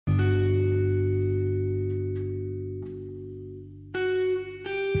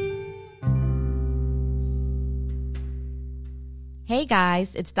Hey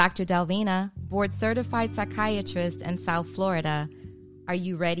guys, it's Dr. Delvina, board certified psychiatrist in South Florida. Are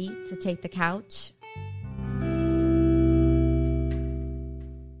you ready to take the couch?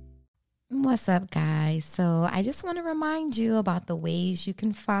 What's up, guys? So I just want to remind you about the ways you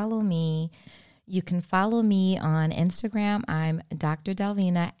can follow me. You can follow me on Instagram. I'm Dr.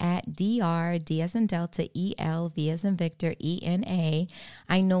 Delvina at Dr. D as in Delta, EL, V as in Victor, ENA.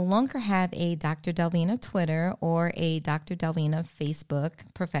 I no longer have a Dr. Delvina Twitter or a Dr. Delvina Facebook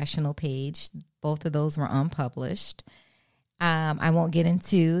professional page. Both of those were unpublished. I won't get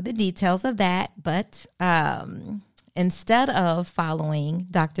into the details of that, but instead of following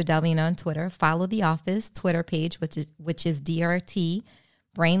Dr. Delvina on Twitter, follow the office Twitter page, which is DRT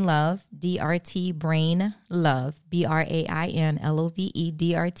Brain Love, DRT Brain Love, BrainLove,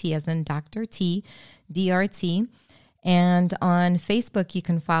 DRT as in Dr. T, DRT. And on Facebook, you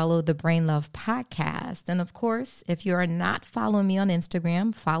can follow the Brain Love Podcast. And of course, if you are not following me on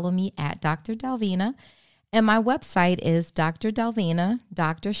Instagram, follow me at Dr. Delvina. And my website is Dr. Delvina,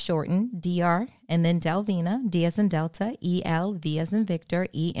 Dr. Shorten, DR, and then Delvina, D as in Delta, EL, V as in Victor,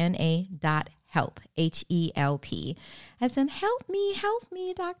 ENA.help, HELP, as in help me,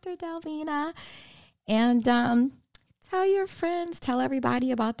 Dr. Delvina. And tell your friends, tell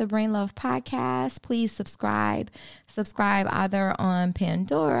everybody about the Brain Love Podcast. Please subscribe either on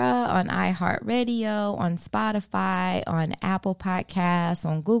Pandora, on iHeartRadio, on Spotify, on Apple Podcasts,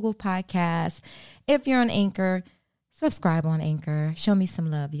 on Google Podcasts. If you're on Anchor, subscribe on Anchor. Show me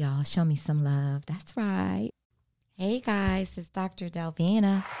some love, y'all. Show me some love. That's right. Hey, guys, it's Dr.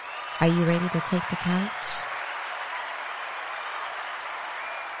 Delvina. Are you ready to take the couch?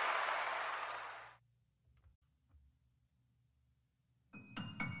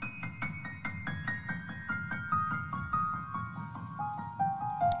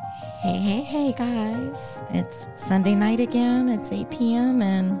 Hey, guys. It's Sunday night again. It's 8 p.m.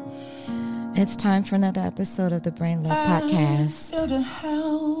 and it's time for another episode of the Brain Love Podcast. I built a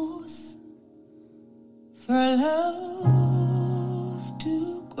house for love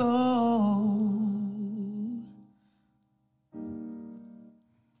to grow.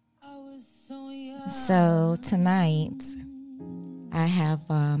 I was so young. So tonight, I have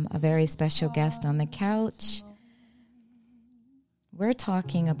a very special guest on the couch. We're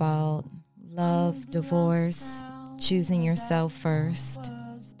talking about love, divorce, choosing yourself first,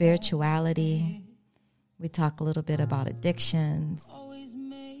 spirituality. We talk a little bit about addictions.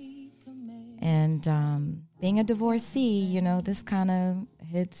 And being a divorcee, you know, this kind of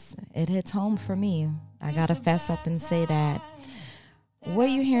hits home for me. I got to fess up and say that. What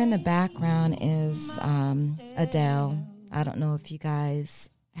you hear in the background is Adele. I don't know if you guys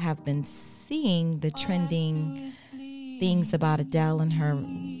have been seeing the trending things about Adele and her,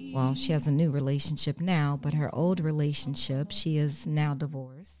 well, she has a new relationship now, but her old relationship, she is now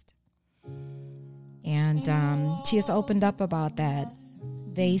divorced. And she has opened up about that.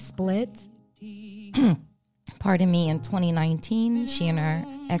 They split, pardon me, in 2019. She and her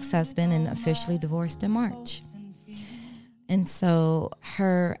ex-husband and officially divorced in March. And so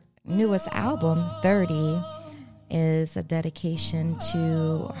her newest album, 30, is a dedication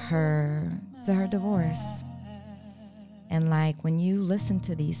to her divorce. And like when you listen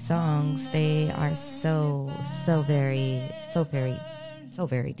to these songs, they are so very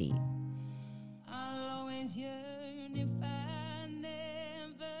deep.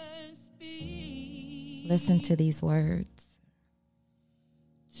 Listen to these words.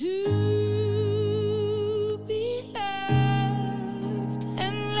 To be loved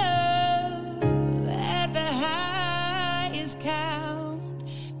and love at the highest count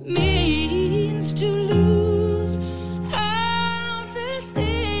means to lose all the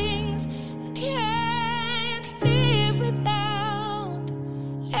things I can't live without.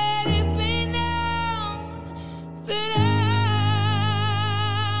 Let it be known that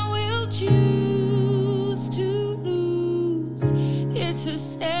I will choose to lose. It's a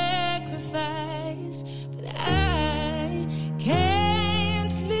sacrifice, but I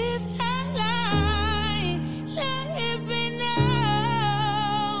can't live that life. Let it be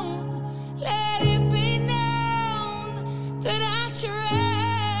known that I tried.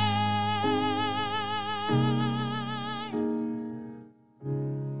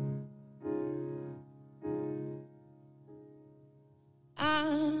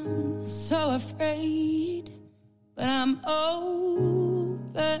 I'm so afraid, but I'm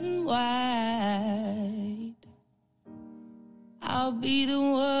open wide. I'll be the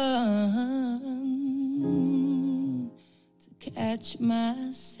one to catch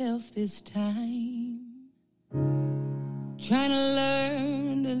myself this time. Trying to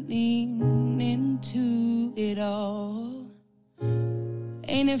learn to lean into it all.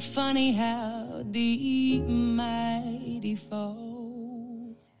 Ain't it funny how the mighty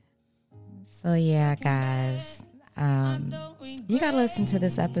fall? So yeah, guys, you got to listen to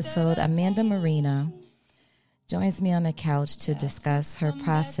this episode. Amanda Marina joins me on the couch to discuss her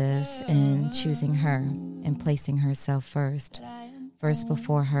process in choosing her and placing herself first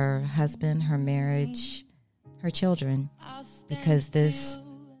before her husband, her marriage, her children, because this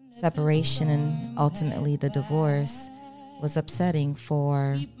separation and ultimately the divorce was upsetting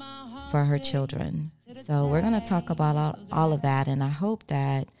for her children. So we're going to talk about all of that, and I hope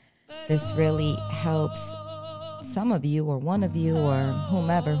that this really helps some of you or one of you or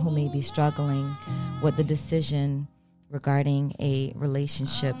whomever who may be struggling with the decision regarding a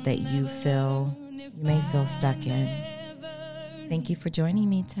relationship that you may feel stuck in. Thank you for joining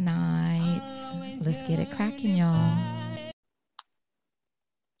me tonight. Let's get it cracking, y'all.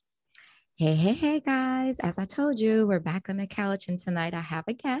 Hey, guys. As I told you, we're back on the couch, and tonight I have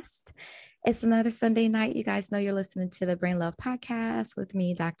a guest. It's another Sunday night. You guys know you're listening to the Brain Love Podcast with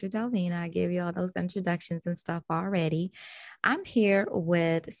me, Dr. Delvina. I gave you all those introductions and stuff already. I'm here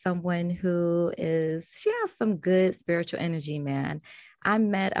with someone she has some good spiritual energy, man. I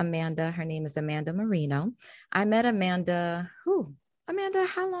met Amanda. Her name is Amanda Marino. I met Amanda,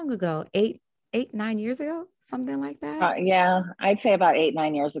 how long ago? 9 years ago? Something like that? Yeah, I'd say about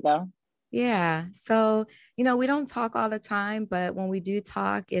 8-9 years ago. Yeah. So, we don't talk all the time, but when we do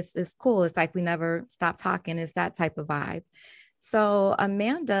talk, it's cool. It's like we never stop talking. It's that type of vibe. So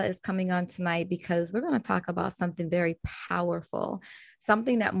Amanda is coming on tonight because we're going to talk about something very powerful,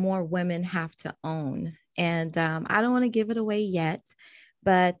 something that more women have to own. And I don't want to give it away yet.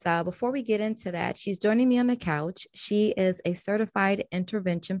 But before we get into that, she's joining me on the couch. She is a certified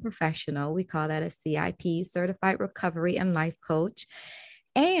intervention professional. We call that a CIP, Certified Recovery and Life Coach.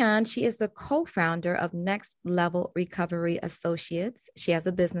 And she is the co-founder of Next Level Recovery Associates. She has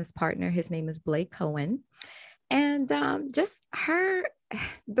a business partner. His name is Blake Cohen. And the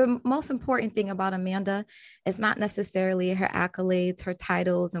most important thing about Amanda is not necessarily her accolades, her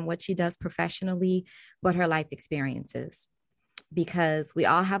titles, and what she does professionally, but her life experiences. Because we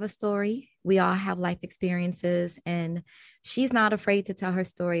all have a story, we all have life experiences, and she's not afraid to tell her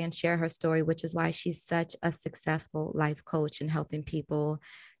story and share her story, which is why she's such a successful life coach and helping people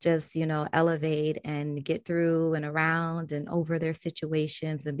just, elevate and get through and around and over their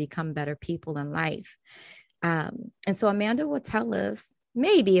situations and become better people in life. And so Amanda will tell us,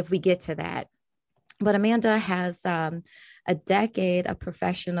 maybe if we get to that, but Amanda has a decade of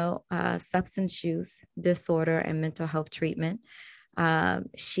professional substance use disorder and mental health treatment.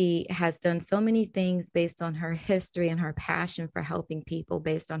 She has done so many things based on her history and her passion for helping people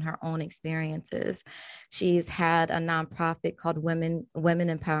based on her own experiences. She's had a nonprofit called Women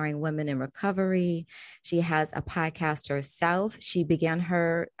Empowering Women in Recovery. She has a podcast herself. She began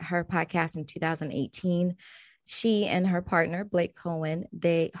her podcast in 2018. She and her partner, Blake Cohen,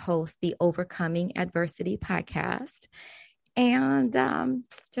 they host the Overcoming Adversity podcast. And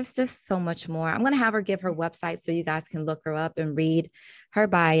just so much more. I'm going to have her give her website so you guys can look her up and read her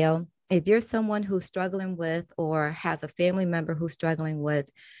bio. If you're someone who's struggling with or has a family member who's struggling with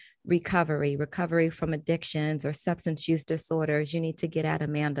recovery from addictions or substance use disorders, you need to get at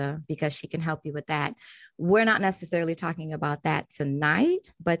Amanda because she can help you with that. We're not necessarily talking about that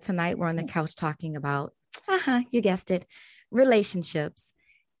tonight, but tonight we're on the couch talking about, you guessed it, relationships.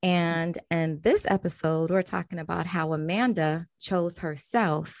 And in this episode, we're talking about how Amanda chose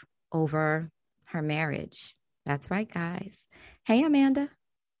herself over her marriage. That's right, guys. Hey, Amanda.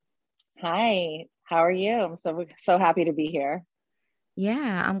 Hi, how are you? I'm so happy to be here.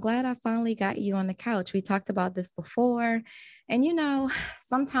 Yeah, I'm glad I finally got you on the couch. We talked about this before. And,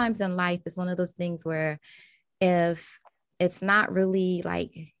 sometimes in life, it's one of those things where if it's not really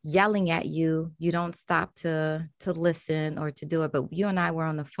like yelling at you, you don't stop to listen or to do it. But you and I were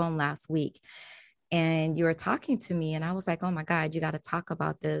on the phone last week and you were talking to me and I was like, oh my God, you got to talk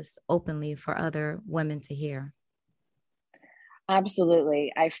about this openly for other women to hear.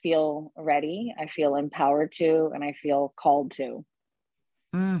 Absolutely. I feel ready. I feel empowered to, and I feel called to.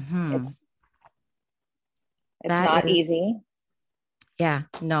 Mm-hmm. It's not easy. Yeah,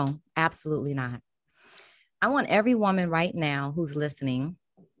 no, absolutely not. I want every woman right now who's listening,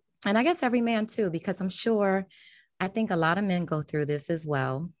 and I guess every man too, because I think a lot of men go through this as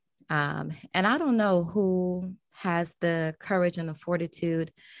well. And I don't know who has the courage and the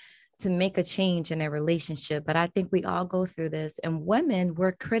fortitude to make a change in their relationship, but I think we all go through this. And women,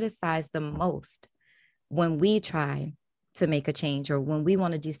 we're criticized the most when we try to make a change or when we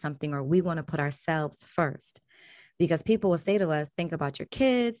want to do something or we want to put ourselves first. Because people will say to us, think about your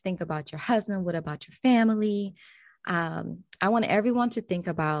kids, think about your husband, what about your family? I want everyone to think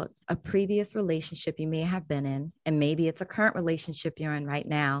about a previous relationship you may have been in, and maybe it's a current relationship you're in right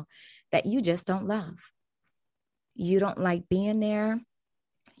now that you just don't love. You don't like being there.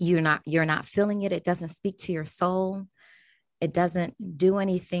 You're not feeling it. It doesn't speak to your soul. It doesn't do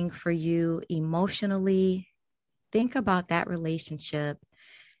anything for you emotionally. Think about that relationship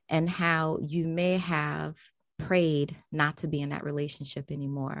and how you may have prayed not to be in that relationship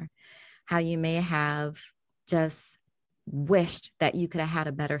anymore. How you may have just wished that you could have had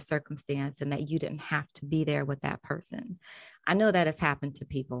a better circumstance and that you didn't have to be there with that person. I know that has happened to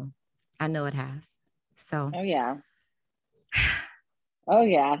people. I know it has. So, Oh, yeah. Oh,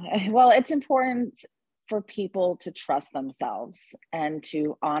 yeah. Well, it's important for people to trust themselves and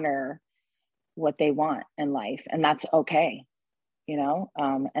to honor what they want in life. And that's okay,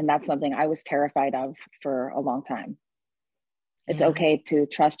 and that's something I was terrified of for a long time. It's yeah. okay to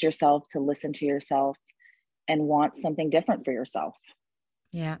trust yourself, to listen to yourself, and want something different for yourself.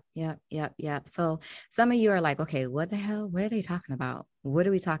 Yeah. So some of you are like, okay, what the hell? What are they talking about? What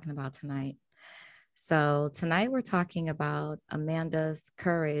are we talking about tonight? So tonight we're talking about Amanda's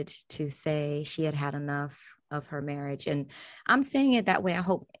courage to say she had had enough of her marriage. And I'm saying it that way. I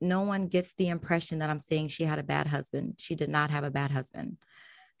hope no one gets the impression that I'm saying she had a bad husband. She did not have a bad husband.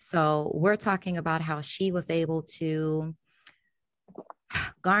 So we're talking about how she was able to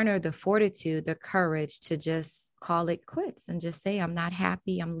garner the fortitude, the courage to just call it quits and just say, I'm not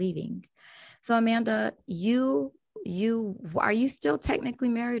happy, I'm leaving. So Amanda, you are you still technically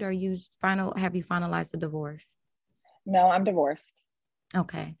married, or have you finalized the divorce? No, I'm divorced.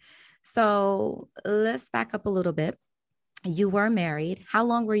 Okay. So let's back up a little bit. You were married. How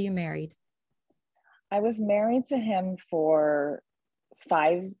long were you married? I was married to him for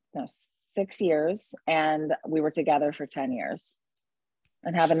 6 years, and we were together for 10 years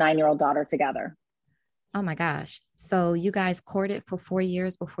and have a 9-year-old daughter together. Oh my gosh. So you guys courted for 4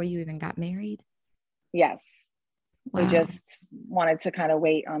 years before you even got married? Yes. We Wow. just wanted to kind of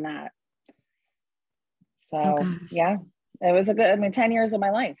wait on that. Oh So gosh. yeah, it was 10 years of my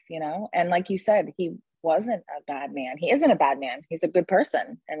life, and like you said, he wasn't a bad man. He isn't a bad man. He's a good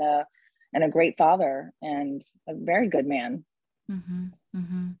person and a great father and a very good man. Mm-hmm.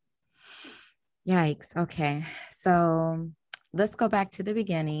 Mm-hmm. Yikes. Okay. So let's go back to the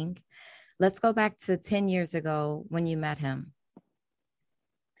beginning. Let's go back to 10 years ago when you met him.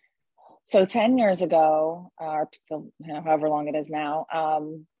 So 10 years ago, or however long it is now,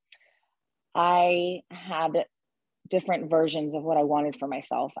 I had different versions of what I wanted for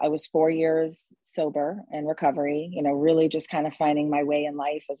myself. I was 4 years sober in recovery, really just kind of finding my way in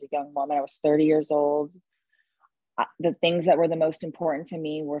life as a young woman. I was 30 years old. The things that were the most important to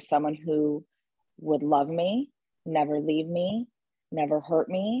me were someone who would love me, never leave me, never hurt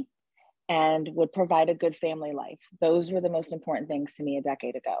me, and would provide a good family life. Those were the most important things to me a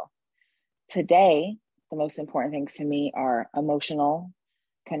decade ago. Today, the most important things to me are emotional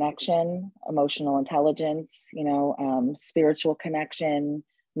connection, emotional intelligence, spiritual connection,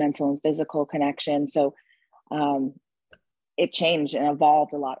 mental and physical connection. So it changed and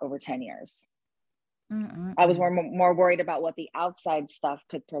evolved a lot over 10 years. Mm-mm-mm. I was more worried about what the outside stuff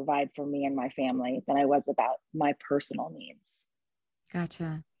could provide for me and my family than I was about my personal needs.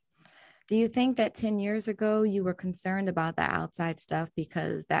 Gotcha. Do you think that 10 years ago you were concerned about the outside stuff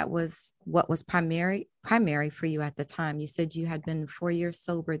because that was what was primary for you at the time? You said you had been 4 years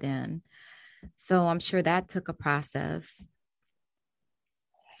sober then. So I'm sure that took a process.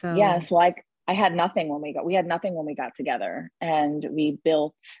 So, Yes, like I had nothing when we had nothing when we got together, and we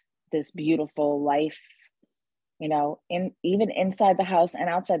built this beautiful life, in even inside the house and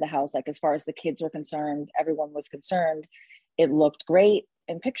outside the house. Like as far as the kids were concerned, everyone was concerned. It looked great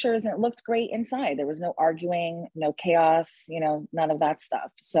in pictures and it looked great inside. There was no arguing, no chaos, none of that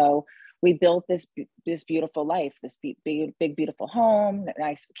stuff. So we built this beautiful life, this big beautiful home,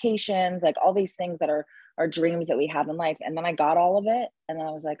 nice vacations, like all these things that are dreams that we have in life. And then I got all of it, and then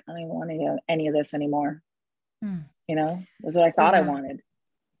I was like, I don't even want any of this anymore. This is what I thought I yeah. wanted.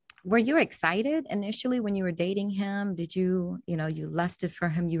 Were you excited initially when you were dating him? Did you lusted for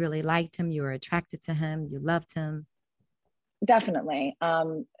him? You really liked him. You were attracted to him. You loved him. Definitely.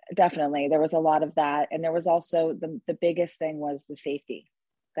 Definitely. There was a lot of that. And there was also the biggest thing was the safety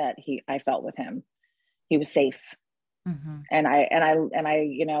that I felt with him. He was safe. Mm-hmm. And I,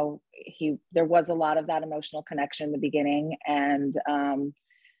 there was a lot of that emotional connection in the beginning. And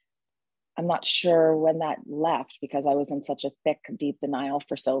I'm not sure when that left because I was in such a thick, deep denial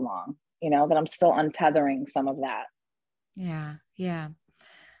for so long, that I'm still untethering some of that. Yeah. Yeah.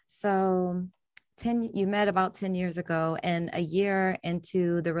 So you met about 10 years ago, and a year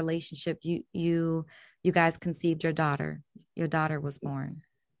into the relationship, you you guys conceived your daughter. Your daughter was born.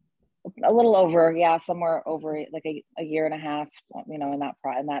 A little over, yeah, somewhere over like a year and a half, in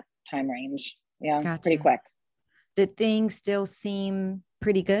that time range. Yeah, pretty Gotcha. quick. Did things still seem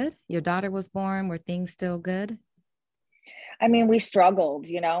pretty good? Your daughter was born. Were things still good? I mean, we struggled,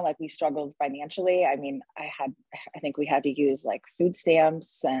 like we struggled financially. I mean, I think we had to use like food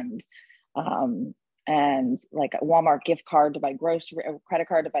stamps and like a Walmart gift card to buy grocery, a credit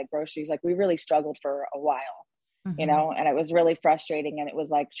card to buy groceries. Like we really struggled for a while, Mm-hmm. and it was really frustrating. And it was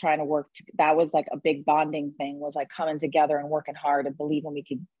like trying to that was like a big bonding thing, was like coming together and working hard and believing we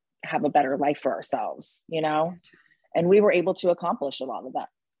could have a better life for ourselves, Gotcha. and we were able to accomplish a lot of that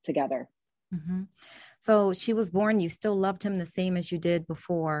together. Mm-hmm. So she was born. You still loved him the same as you did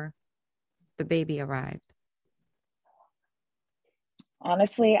before the baby arrived.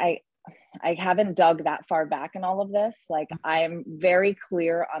 Honestly, I haven't dug that far back in all of this. Like I'm very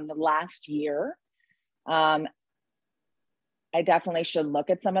clear on the last year. Um, I definitely should look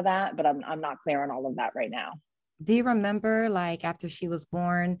at some of that, but I'm not clear on all of that right now. Do you remember like after she was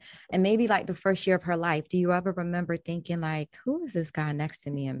born and maybe like the first year of her life, do you ever remember thinking like, who is this guy next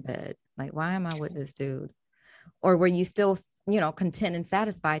to me in bed? Like, why am I with this dude? Or were you still, content and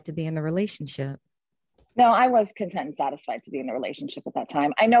satisfied to be in the relationship? No, I was content and satisfied to be in the relationship at that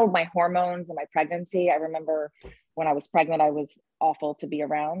time. I know my hormones and my pregnancy. I remember when I was pregnant, I was awful to be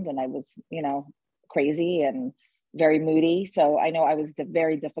around, and I was, crazy and very moody. So I know I was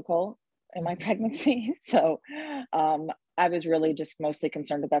very difficult in my pregnancy. So I was really just mostly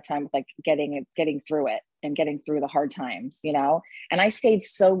concerned at that time with like getting through it and getting through the hard times, and I stayed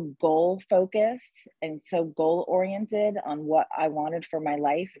so goal focused and so goal oriented on what I wanted for my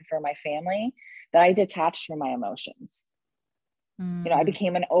life and for my family, that I detached from my emotions. I Mm,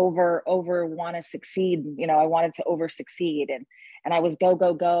 became an over want to succeed. I wanted to over succeed, and I was go,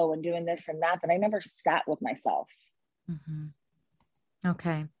 go, go and doing this and that I never sat with myself. mhm.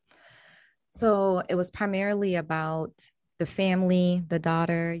 Okay. So it was primarily about the family, the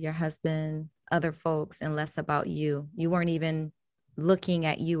daughter, your husband, other folks, and less about you. You weren't even looking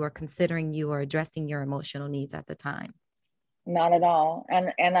at you or considering you or addressing your emotional needs at the time. Not at all.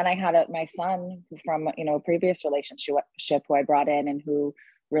 And then I had my son from, a previous relationship who I brought in, and who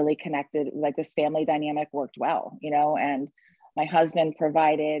really connected. Like this family dynamic worked well, and my husband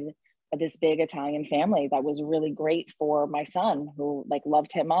provided this big Italian family that was really great for my son, who like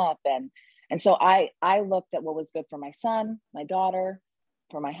loved him up. And so I looked at what was good for my son, my daughter,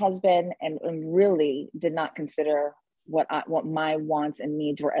 for my husband, and really did not consider what my wants and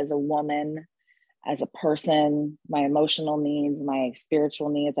needs were as a woman, as a person, my emotional needs, my spiritual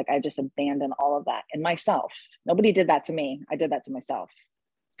needs. Like I just abandoned all of that in myself. Nobody did that to me. I did that to myself.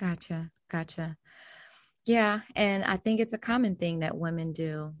 Gotcha. Gotcha. Yeah. And I think it's a common thing that women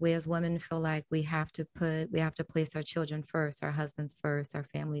do. We as women feel like we have to place our children first, our husbands first, our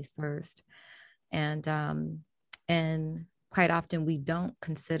families first. And quite often we don't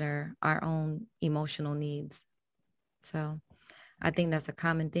consider our own emotional needs. So I think that's a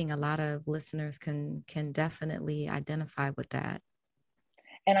common thing. A lot of listeners can definitely identify with that.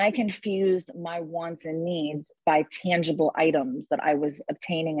 And I confused my wants and needs by tangible items that I was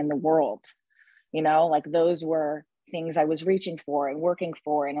obtaining in the world. Like those were things I was reaching for and working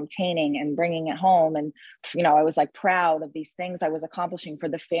for and obtaining and bringing it home. And, I was like proud of these things I was accomplishing for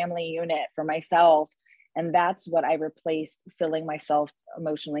the family unit, for myself. And that's what I replaced filling myself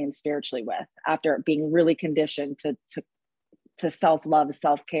emotionally and spiritually with, after being really conditioned to self-love,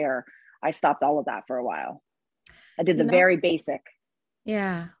 self-care. I stopped all of that for a while. I did You the know, very basic.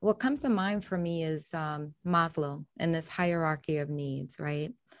 yeah. What comes to mind for me is Maslow and this hierarchy of needs,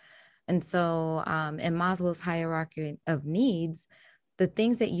 right? And so, in Maslow's hierarchy of needs, the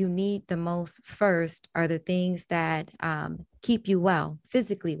things that you need the most first are the things that keep you well,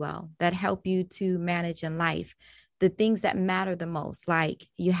 physically well, that help you to manage in life, the things that matter the most. Like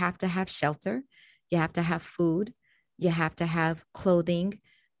you have to have shelter, you have to have food, you have to have clothing.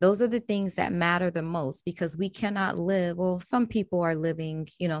 Those are the things that matter the most because we cannot live. Well, some people are living,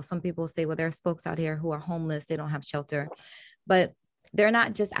 some people say, well, there are folks out here who are homeless, they don't have shelter. But they're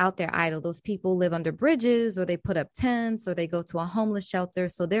not just out there idle. Those people live under bridges or they put up tents or they go to a homeless shelter.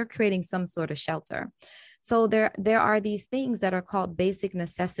 So they're creating some sort of shelter. So there are these things that are called basic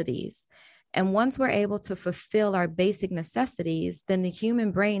necessities. And once we're able to fulfill our basic necessities, then the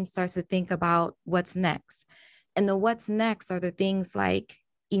human brain starts to think about what's next. And the what's next are the things like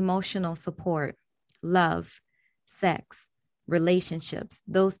emotional support, love, sex, relationships.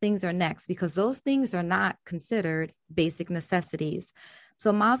 Those things are next because those things are not considered basic necessities.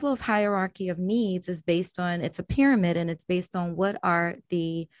 So Maslow's hierarchy of needs is based on, it's a pyramid and it's based on what are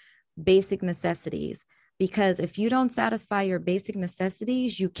the basic necessities. Because if you don't satisfy your basic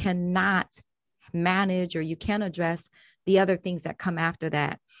necessities, you cannot manage or you can't address the other things that come after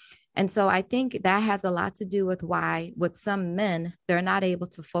that. And so I think that has a lot to do with why, with some men, they're not able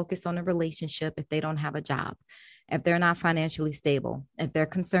to focus on a relationship if they don't have a job, if they're not financially stable, if they're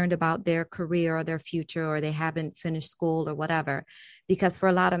concerned about their career or their future, or they haven't finished school or whatever. Because for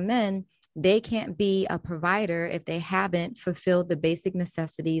a lot of men, they can't be a provider if they haven't fulfilled the basic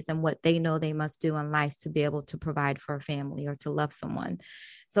necessities and what they know they must do in life to be able to provide for a family or to love someone.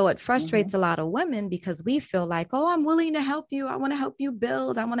 So it frustrates a lot of women because we feel like, oh, I'm willing to help you. I want to help you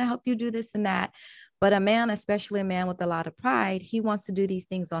build. I want to help you do this and that. But a man, especially a man with a lot of pride, he wants to do these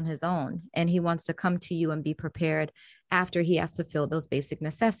things on his own. And he wants to come to you and be prepared after he has fulfilled those basic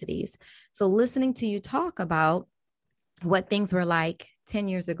necessities. So listening to you talk about what things were like 10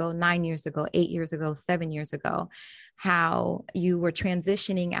 years ago, 9 years ago, 8 years ago, 7 years ago, how you were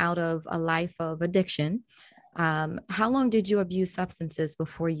transitioning out of a life of addiction. How long did you abuse substances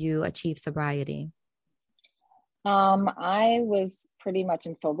before you achieved sobriety? I was pretty much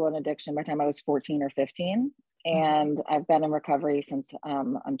in full blown addiction by the time I was 14 or 15. And I've been in recovery since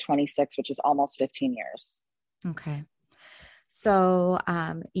I'm 26, which is almost 15 years. Okay. So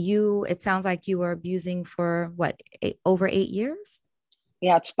it sounds like you were abusing for what, over 8 years?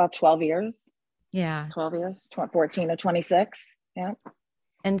 Yeah, it's about 12 years. Yeah. 12 years, 14 to 26. Yeah.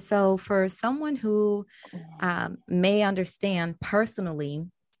 And so for someone who may understand personally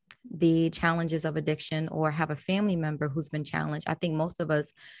the challenges of addiction or have a family member who's been challenged, I think most of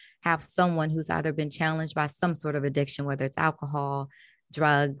us have someone who's either been challenged by some sort of addiction, whether it's alcohol,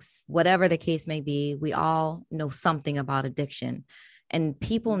 drugs, whatever the case may be. We all know something about addiction. And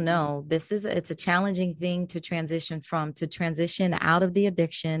people know it's a challenging thing to transition out of the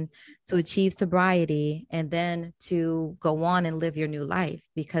addiction, to achieve sobriety, and then to go on and live your new life,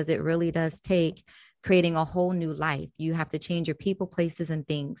 because it really does take creating a whole new life. You have to change your people, places, and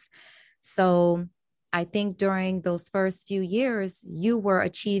things. So I think during those first few years, you were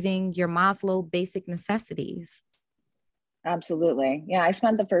achieving your Maslow basic necessities. Absolutely. Yeah. I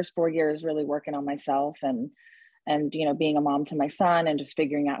spent the first 4 years really working on myself and being a mom to my son and just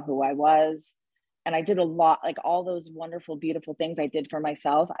figuring out who I was. And I did a lot, like all those wonderful, beautiful things I did for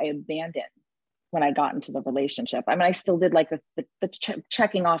myself, I abandoned when I got into the relationship. I mean, I still did like the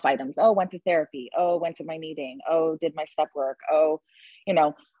checking off items. Oh, went to therapy. Oh, went to my meeting. Oh, did my step work. Oh,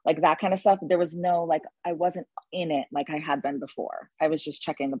 like that kind of stuff. There was no, like, I wasn't in it like I had been before. I was just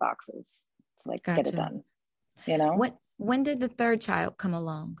checking the boxes to like get it done, When did the third child come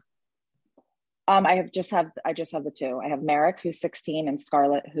along? I just have the two. I have Merrick, who's 16, and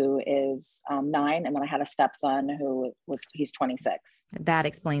Scarlett, who is 9. And then I had a stepson he's 26. That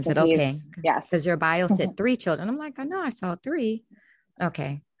explains So it. Okay. Yes. Because your bio said 3 children. I'm like, I know I saw 3.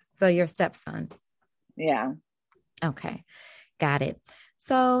 Okay. So your stepson. Yeah. Okay. Got it.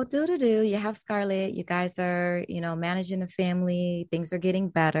 So you have Scarlett. You guys are, managing the family. Things are getting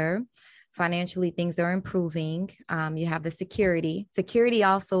better. Financially, things are improving. You have the security. Security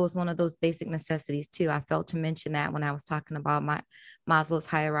also is one of those basic necessities too. I failed to mention that when I was talking about my Maslow's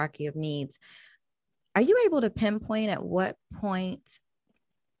hierarchy of needs. Are you able to pinpoint at what point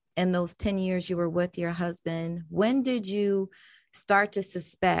in those 10 years you were with your husband, when did you start to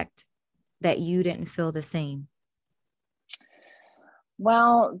suspect that you didn't feel the same?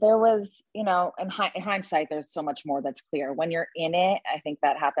 Well, there was, in hindsight, there's so much more that's clear. When you're in it, I think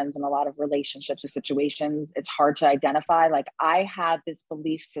that happens in a lot of relationships or situations. It's hard to identify. Like, I had this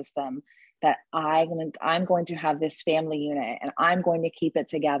belief system that I'm going to have this family unit and I'm going to keep it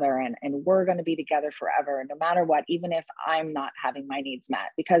together and we're going to be together forever, no matter what, even if I'm not having my needs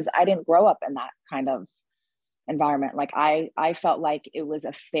met, because I didn't grow up in that kind of environment. Like I felt like it was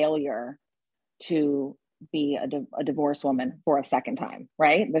a failure to be a divorced woman for a second time,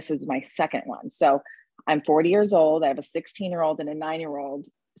 right? This is my second one. So I'm 40 years old. I have a 16-year-old and a 9-year-old.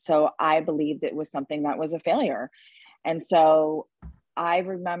 So I believed it was something that was a failure. And so I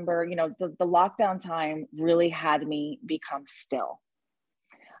remember, the lockdown time really had me become still.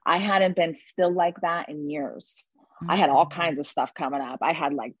 I hadn't been still like that in years. I had all kinds of stuff coming up. I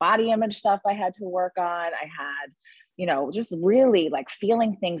had like body image stuff I had to work on. I had, just really like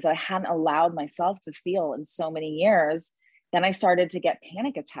feeling things that I hadn't allowed myself to feel in so many years. Then I started to get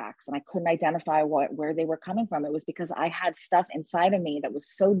panic attacks and I couldn't identify where they were coming from. It was because I had stuff inside of me that was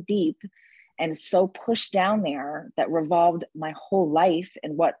so deep and so pushed down there that revolved my whole life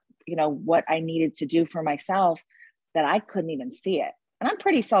and what I needed to do for myself, that I couldn't even see it. And I'm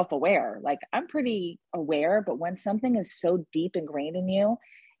pretty self-aware. Like, I'm pretty aware, but when something is so deep ingrained in you,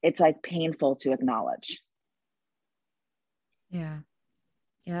 it's like painful to acknowledge. Yeah.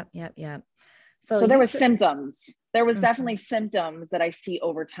 Yep. So there was symptoms. There was definitely symptoms that I see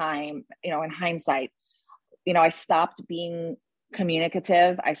over time, in hindsight. I stopped being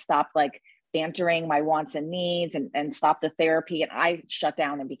communicative. I stopped like bantering my wants and needs and stopped the therapy. And I shut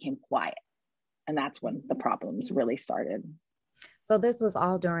down and became quiet. And that's when the problems really started. So this was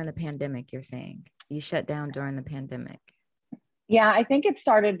all during the pandemic, you're saying? You shut down during the pandemic? Yeah, I think it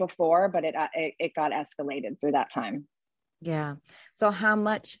started before, but it got escalated through that time. Yeah. So how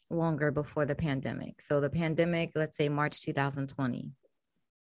much longer before the pandemic? So the pandemic, let's say March 2020.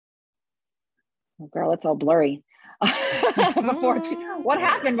 Oh, girl, it's all blurry. What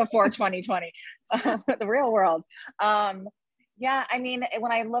happened before 2020? The real world. Yeah, I mean,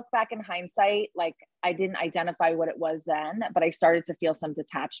 when I look back in hindsight, like I didn't identify what it was then, but I started to feel some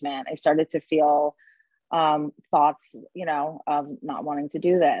detachment. I started to feel thoughts, of not wanting to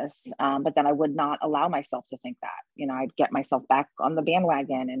do this. But then I would not allow myself to think that, I'd get myself back on the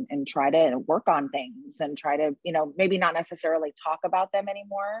bandwagon and try to work on things and try to, maybe not necessarily talk about them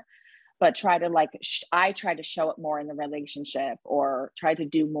anymore, but try to I tried to show it more in the relationship or try to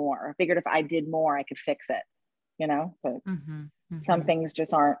do more. I figured if I did more, I could fix it, but some things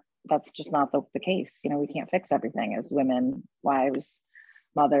just that's just not the case. We can't fix everything as women, wives,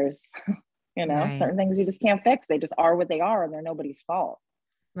 mothers. Right. Certain things you just can't fix. They just are what they are and they're nobody's fault.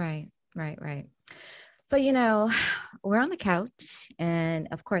 Right. So, we're on the couch and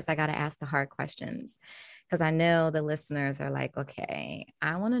of course I got to ask the hard questions because I know the listeners are like, okay,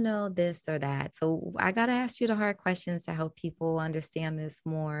 I want to know this or that. So I got to ask you the hard questions to help people understand this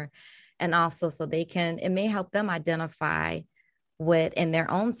more. And also so it may help them identify what in their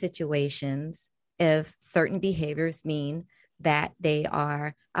own situations, if certain behaviors mean that they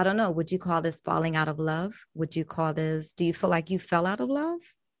are, I don't know, would you call this falling out of love? Would you call this, do you feel like you fell out of love?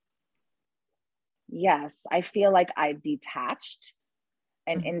 Yes, I feel like I detached.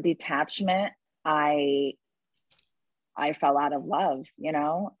 And in detachment, I fell out of love,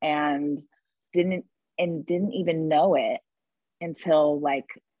 and didn't even know it until like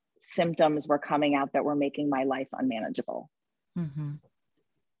symptoms were coming out that were making my life unmanageable.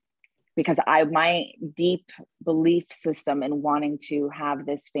 Because my deep belief system in wanting to have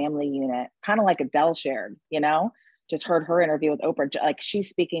this family unit, kind of like Adele shared, just heard her interview with Oprah, like she's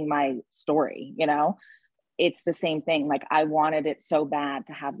speaking my story, it's the same thing. Like I wanted it so bad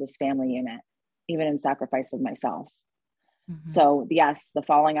to have this family unit, even in sacrifice of myself. So yes, the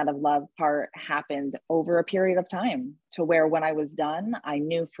falling out of love part happened over a period of time to where when I was done, I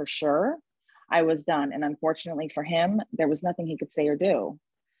knew for sure I was done. And unfortunately for him, there was nothing he could say or do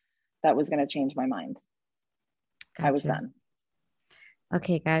that was going to change my mind. Gotcha. I was done.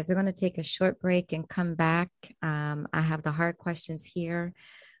 Okay, guys, we're going to take a short break and come back. I have the hard questions here.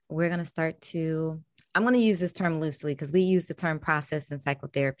 We're going to I'm going to use this term loosely because we use the term process in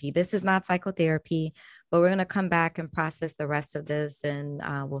psychotherapy. This is not psychotherapy, but we're going to come back and process the rest of this and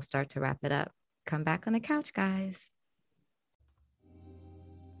we'll start to wrap it up. Come back on the couch, guys.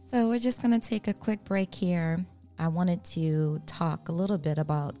 So we're just going to take a quick break here. I wanted to talk a little bit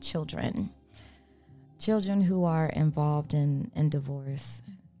about children who are involved in divorce.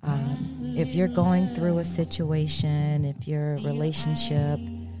 If you're going through a situation, if your relationship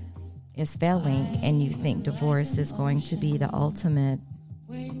is failing and you think divorce is going to be the ultimate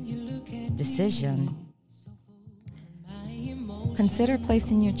decision, consider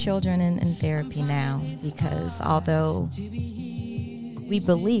placing your children in therapy now, because although we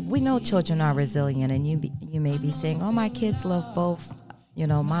know children are resilient, and you may be saying, oh, my kids love both,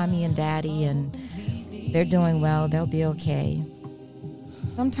 mommy and daddy, and they're doing well, they'll be okay.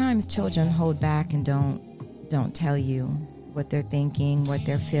 Sometimes children hold back and don't tell you what they're thinking, what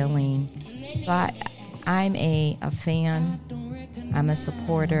they're feeling. So I'm a fan, I'm a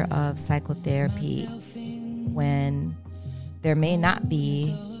supporter of psychotherapy when there may not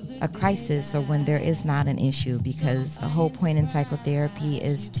be a crisis or when there is not an issue, because the whole point in psychotherapy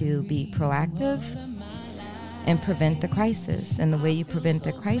is to be proactive and prevent the crisis. And the way you prevent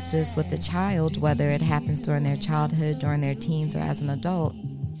the crisis with a child, whether it happens during their childhood, during their teens, or as an adult,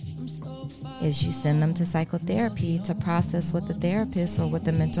 is you send them to psychotherapy to process with the therapist or with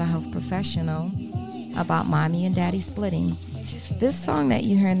the mental health professional about mommy and daddy splitting. This song that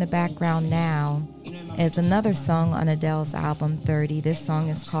you hear in the background now is another song on Adele's album 30. This song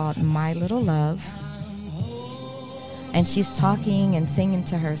is called My Little Love. And she's talking and singing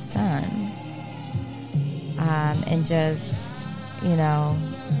to her son. And just,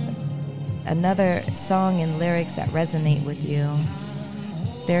 another song and lyrics that resonate with you.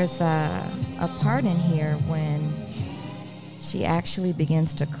 There's a part in here when she actually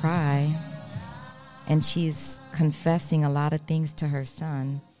begins to cry and she's confessing a lot of things to her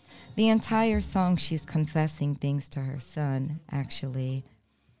son. The entire song, she's confessing things to her son, actually.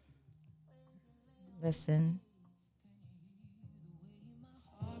 Listen.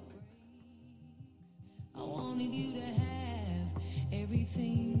 I wanted you to have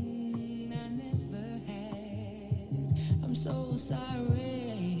everything I never had. I'm so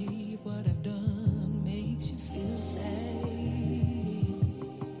sorry if what I've done makes you feel sad.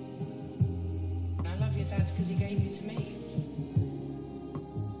 I love your dad because he gave you to me.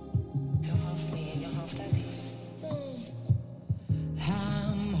 You're half me and you're half daddy.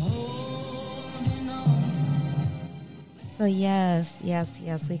 I'm holding on. So yes,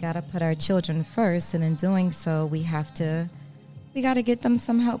 we got to put our children first, and in doing so, we got to get them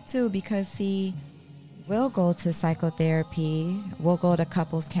some help too, because see, we'll go to psychotherapy, we'll go to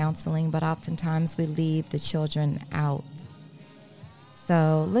couples counseling, but oftentimes we leave the children out.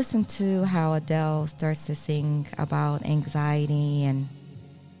 So listen to how Adele starts to sing about anxiety and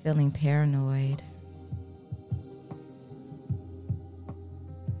feeling paranoid.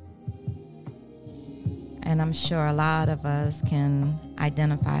 And I'm sure a lot of us can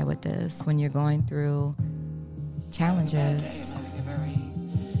identify with this when you're going through challenges. I'm having a very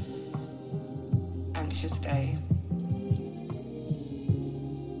anxious day.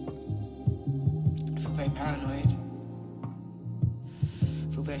 I feel very paranoid. I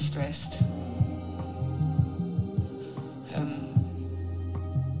feel very stressed.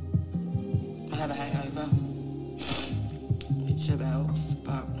 I have a hangover, which never helps,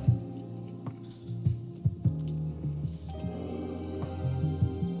 but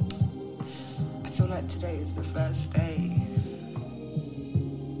I feel like today is the first day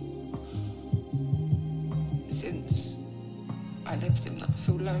since I left him that I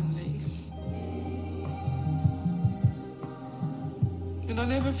feel lonely. And I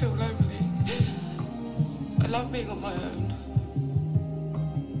never feel lonely. I love being on my own.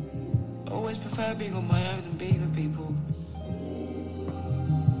 I always prefer being on my own and being with people.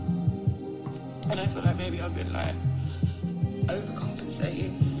 And I feel like maybe I've been like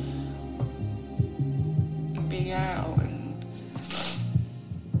overcompensating and being out and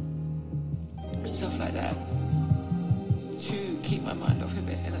stuff like that to keep my mind off of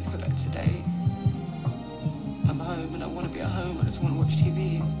it. And I feel like today I'm home and I want to be at home. I just want to watch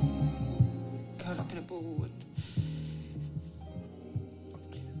TV and curl up in a ball and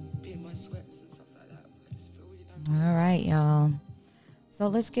be in my sweats and stuff like that. I just feel really lonely. All right, y'all. So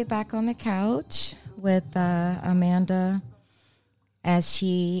let's get back on the couch with Amanda as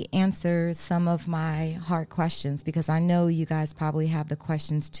she answers some of my hard questions, because I know you guys probably have the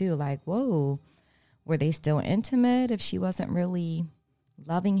questions too, like, whoa, were they still intimate if she wasn't really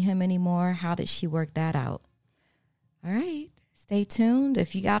loving him anymore? How did she work that out? All right, stay tuned.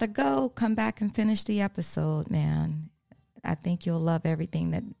 If you got to go, come back and finish the episode, man. I think you'll love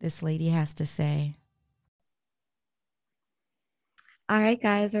everything that this lady has to say. All right,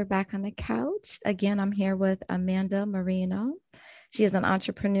 guys, we're back on the couch. Again, I'm here with Amanda Marino. She is an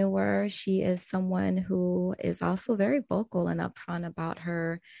entrepreneur. She is someone who is also very vocal and upfront about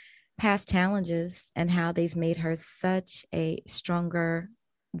her past challenges and how they've made her such a stronger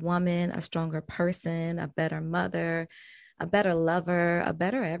woman, a stronger person, a better mother, a better lover, a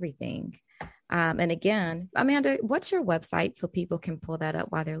better everything. And again, Amanda, what's your website so people can pull that up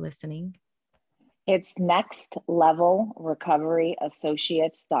while they're listening? It's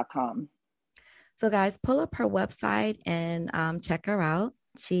nextlevelrecoveryassociates.com. So guys, pull up her website and check her out.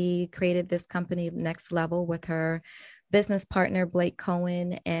 She created this company, Next Level, with her business partner, Blake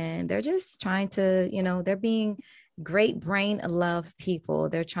Cohen. And they're just trying to, they're being great brain love people.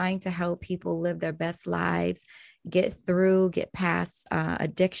 They're trying to help people live their best lives, get past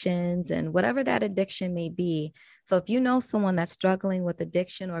addictions and whatever that addiction may be. So if you know someone that's struggling with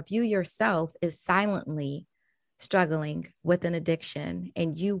addiction, or if you yourself is silently struggling with an addiction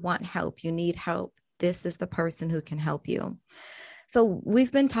and you want help, you need help, this is the person who can help you. So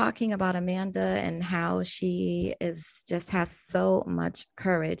we've been talking about Amanda and how she has so much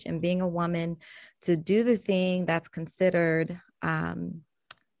courage in being a woman to do the thing that's considered, how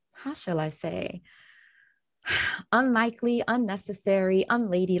shall I say, unlikely, unnecessary,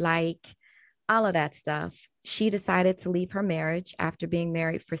 unladylike, all of that stuff. She decided to leave her marriage after being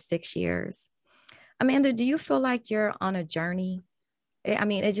married for 6 years. Amanda, do you feel like you're on a journey? I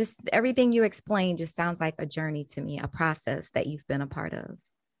mean, it just, everything you explained just sounds like a journey to me, a process that you've been a part of.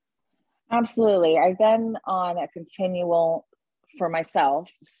 Absolutely. I've been on a continual, for myself,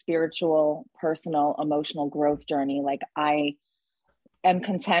 spiritual, personal, emotional growth journey. Like, I am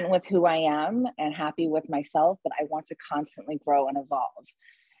content with who I am and happy with myself, but I want to constantly grow and evolve.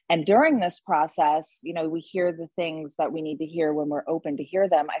 And during this process, you know, we hear the things that we need to hear when we're open to hear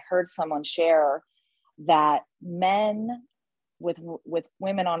them. I heard someone share that men with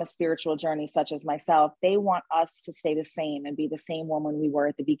women on a spiritual journey, such as myself, they want us to stay the same and be the same woman we were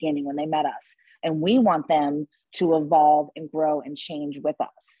at the beginning when they met us. And we want them to evolve and grow and change with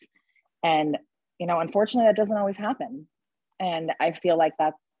us. And, you know, unfortunately, that doesn't always happen. And I feel like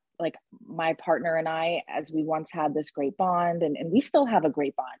that, like my partner and I, as we once had this great bond, and we still have a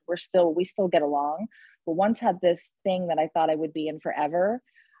great bond. We still get along, but once had this thing that I thought I would be in forever,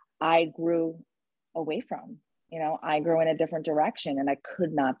 I grew away from. You know, I grew in a different direction and I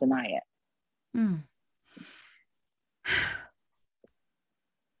could not deny it. Mm.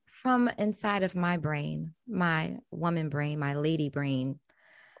 From inside of my brain, my woman brain, my lady brain,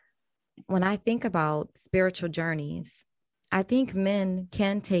 when I think about spiritual journeys, I think men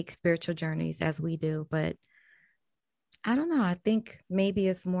can take spiritual journeys as we do, but I don't know. I think maybe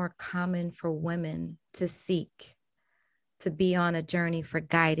it's more common for women to seek, to be on a journey for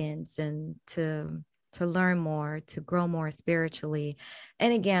guidance and to learn more, to grow more spiritually.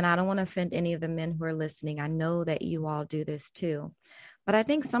 And again, I don't want to offend any of the men who are listening. I know that you all do this too. But I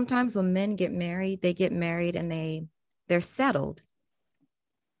think sometimes when men get married, they get married and they're settled.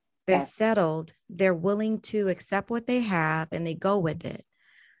 They're settled. They're willing to accept what they have and they go with it.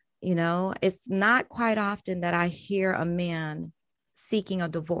 You know, it's not quite often that I hear a man seeking a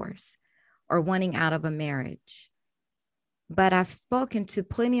divorce or wanting out of a marriage. But I've spoken to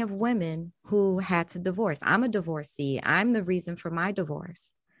plenty of women who had to divorce. I'm a divorcee. I'm the reason for my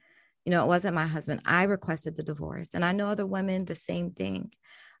divorce. You know, it wasn't my husband. I requested the divorce. And I know other women, the same thing.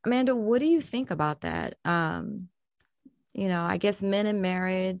 Amanda, what do you think about that? You know, I guess men in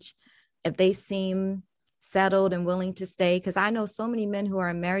marriage, if they seem settled and willing to stay, because I know so many men who are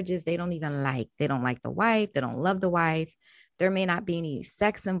in marriages they don't like the wife. They don't love the wife. There may not be any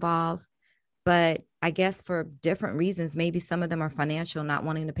sex involved. But I guess for different reasons, maybe some of them are financial, not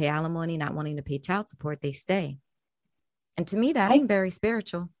wanting to pay alimony, not wanting to pay child support, they stay. And to me, that ain't very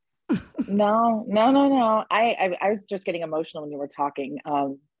spiritual. No. I was just getting emotional when you were talking,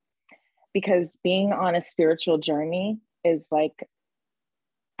 because being on a spiritual journey is like,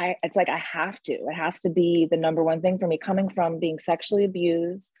 it's like I have to. It has to be the number one thing for me, coming from being sexually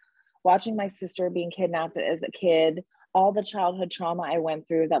abused, watching my sister being kidnapped as a kid, all the childhood trauma I went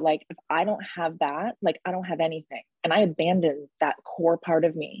through, that like, if I don't have that, like I don't have anything. And I abandoned that core part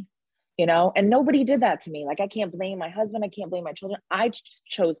of me, you know, and nobody did that to me. Like, I can't blame my husband. I can't blame my children. I just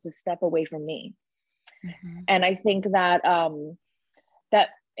chose to step away from me. Mm-hmm. And I think that, that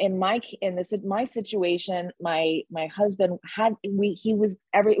in my situation, my husband it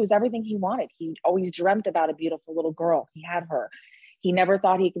was everything he wanted. He always dreamt about a beautiful little girl. He had her. He never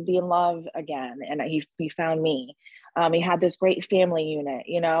thought he could be in love again. And he found me. He had this great family unit,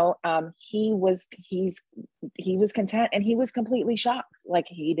 you know. He was content, and he was completely shocked. Like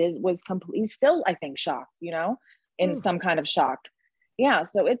he's still, I think, shocked, you know, in some kind of shock. Yeah.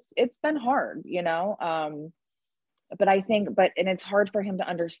 So it's been hard, you know. But I think, and it's hard for him to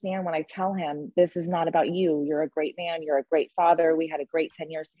understand when I tell him, this is not about you. You're a great man. You're a great father. We had a great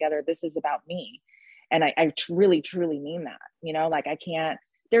 10 years together. This is about me. And I really, truly mean that, you know, like I can't,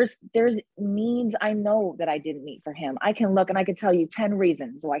 there's needs I know that I didn't meet for him. I can look and I can tell you 10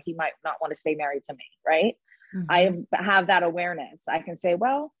 reasons why he might not want to stay married to me. Right. Mm-hmm. I have that awareness. I can say,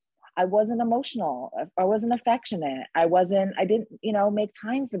 well, I wasn't emotional. I wasn't affectionate. I didn't, you know, make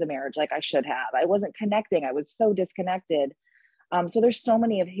time for the marriage like I should have. I wasn't connecting. I was so disconnected. So there's so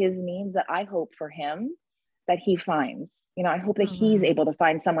many of his needs that I hope for him that he finds, you know. I hope that he's able to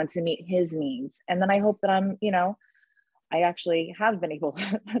find someone to meet his needs. And then I hope that I'm, you know, I actually have been able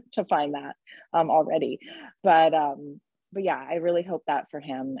to find that already. But yeah, I really hope that for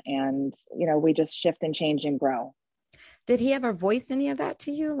him. And, you know, we just shift and change and grow. Did he ever voice any of that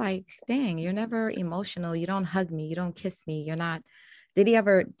to you? Like, dang, you're never emotional. You don't hug me. You don't kiss me. You're not. Did he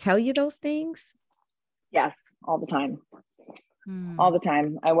ever tell you those things? Yes, all the time. All the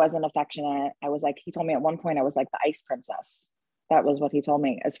time. I wasn't affectionate. I was like, he told me at one point, I was like the ice princess. That was what he told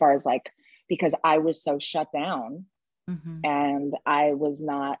me, as far as like, because I was so shut down. Mm-hmm. And I was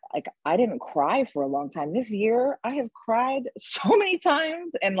not like, I didn't cry for a long time. This year, I have cried so many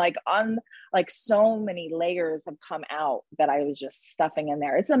times, and like so many layers have come out that I was just stuffing in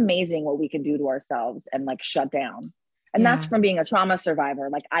there. It's amazing what we can do to ourselves and like shut down. And that's from being a trauma survivor.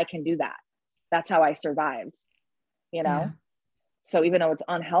 Like, I can do that. That's how I survived, you know? Yeah. So even though it's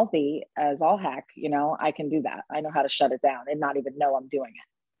unhealthy as all heck, you know, I can do that. I know how to shut it down and not even know I'm doing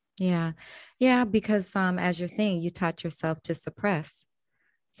it. Yeah. Yeah. Because as you're saying, you taught yourself to suppress,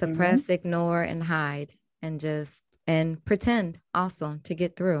 mm-hmm. ignore, and hide, and and pretend also to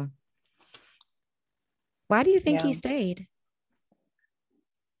get through. Why do you think Yeah. he stayed?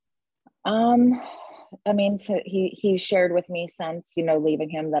 I mean, so he shared with me since, leaving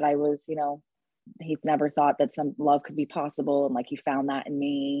him that I was, he never thought that some love could be possible. And like, he found that in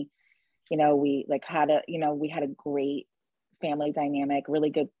me. We like we had a great family dynamic, really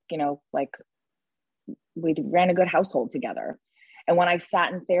good, like we ran a good household together. And when I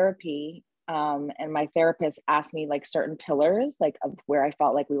sat in therapy, and my therapist asked me like certain pillars, like of where I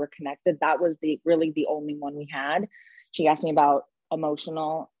felt like we were connected, that was really the only one we had. She asked me about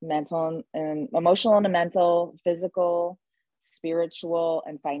emotional, mental, and mental, physical, spiritual,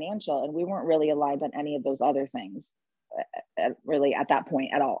 and financial. And we weren't really aligned on any of those other things, really at that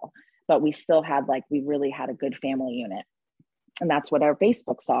point at all. But we still had we really had a good family unit. And that's what our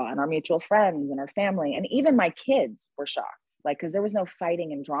Facebook saw, and our mutual friends and our family. And even my kids were shocked, because there was no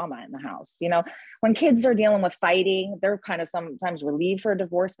fighting and drama in the house. When kids are dealing with fighting, they're kind of sometimes relieved for a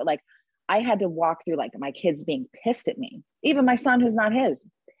divorce, but I had to walk through my kids being pissed at me, even my son, who's not his,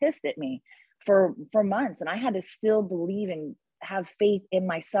 pissed at me for months. And I had to still believe and have faith in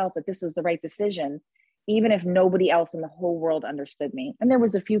myself that this was the right decision, even if nobody else in the whole world understood me. And there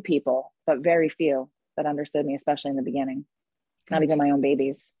was a few people, but very few that understood me, especially in the beginning. Not even my own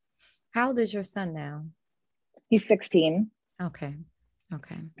babies. How old is your son now? He's 16. Okay.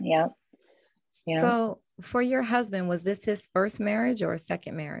 Yeah. So for your husband, was this his first marriage or a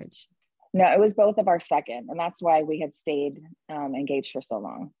second marriage? No, it was both of our second. And that's why we had stayed engaged for so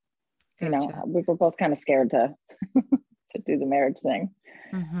long. Gotcha. We were both kind of scared to do the marriage thing,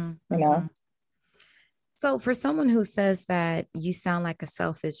 So for someone who says that you sound like a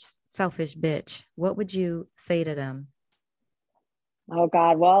selfish bitch, what would you say to them? Oh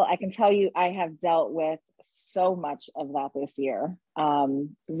God. Well, I can tell you, I have dealt with so much of that this year.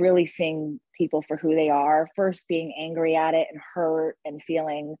 Really seeing people for who they are, first being angry at it and hurt and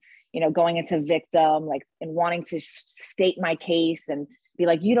feeling, going into victim, and wanting to state my case and be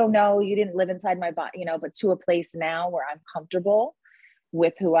like, you don't know, you didn't live inside my body, but to a place now where I'm comfortable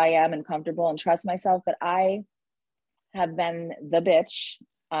with who I am and comfortable and trust myself. But I have been the bitch,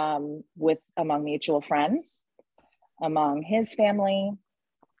 among mutual friends, among his family,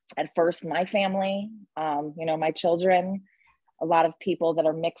 at first my family, my children, a lot of people that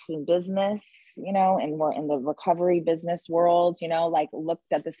are mixed in business, and we're in the recovery business world,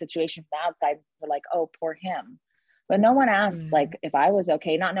 looked at the situation from the outside, were like, oh, poor him. But no one asked if I was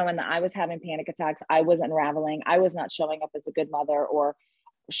okay, not knowing that I was having panic attacks, I was unraveling, I was not showing up as a good mother or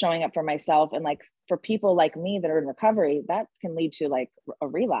showing up for myself. And for people like me that are in recovery, that can lead to a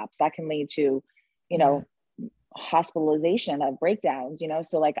relapse, that can lead to, hospitalization of breakdowns,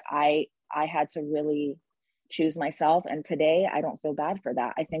 so I had to really choose myself. And today I don't feel bad for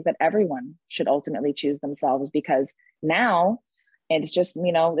that. I think that everyone should ultimately choose themselves, because now it's just,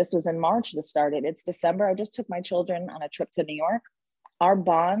 this was in March, this started, it's December. I just took my children on a trip to New York. Our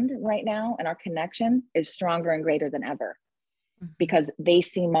bond right now and our connection is stronger and greater than ever, because they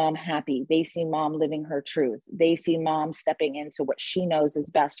see mom happy. They see mom living her truth. They see mom stepping into what she knows is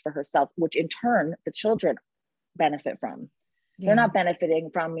best for herself, which in turn the children benefit from. They're not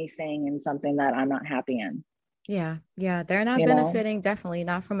benefiting from me saying in something that I'm not happy in. Yeah. They're not benefiting, definitely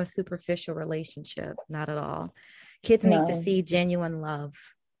not from a superficial relationship, not at all. Kids need to see genuine love.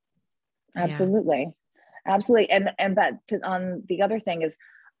 Absolutely. And that on the other thing is,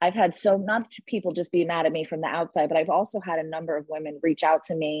 I've had not people just be mad at me from the outside, but I've also had a number of women reach out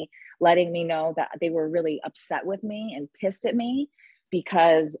to me, letting me know that they were really upset with me and pissed at me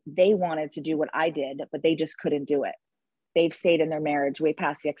because they wanted to do what I did, but they just couldn't do it. They've stayed in their marriage way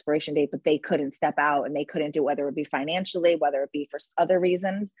past the expiration date, but they couldn't step out, and they couldn't do, whether it be financially, whether it be for other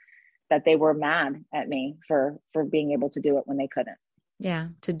reasons, that they were mad at me for being able to do it when they couldn't. Yeah.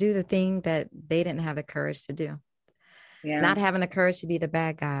 To do the thing that they didn't have the courage to do. Yeah. Not having the courage to be the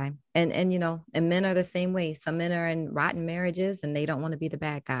bad guy. And and men are the same way. Some men are in rotten marriages and they don't want to be the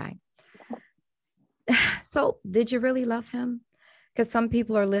bad guy. So did you really love him? Because some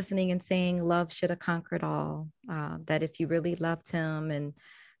people are listening and saying love should have conquered all, that if you really loved him and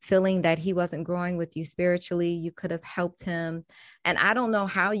feeling that he wasn't growing with you spiritually, you could have helped him. And I don't know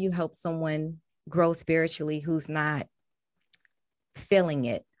how you help someone grow spiritually who's not feeling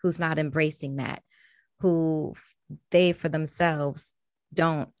it, who's not embracing that, who they for themselves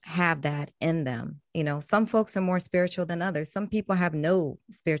don't have that in them. Some folks are more spiritual than others. Some people have no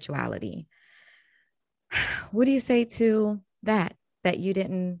spirituality. What do you say to that you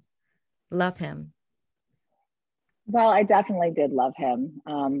didn't love him? Well, I definitely did love him.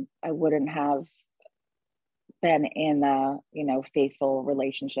 I wouldn't have been in a, faithful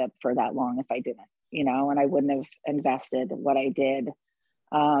relationship for that long if I didn't. and I wouldn't have invested what I did.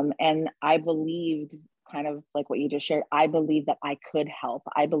 And I believed, kind of like what you just shared, I believed that I could help.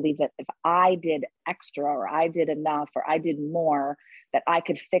 I believe that if I did extra, or I did enough, or I did more, that I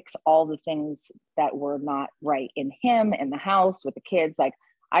could fix all the things that were not right in him, in the house, with the kids. Like,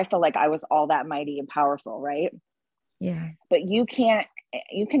 I felt like I was all that mighty and powerful, right? Yeah. But you can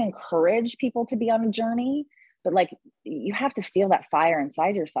encourage people to be on a journey, but like, you have to feel that fire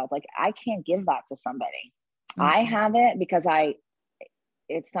inside yourself. Like, I can't give that to somebody. I have it because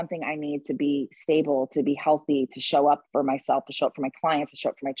it's something I need to be stable, to be healthy, to show up for myself, to show up for my clients, to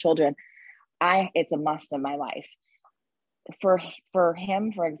show up for my children. It's a must in my life. For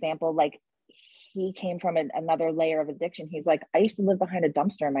him, for example, like, he came from another layer of addiction. He's like, I used to live behind a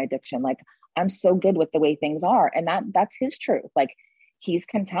dumpster in my addiction. Like, I'm so good with the way things are. And that's his truth. Like, he's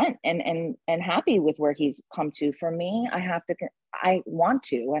content and happy with where he's come to. For me, I want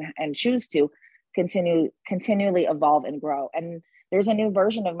to and choose to continually evolve and grow. And there's a new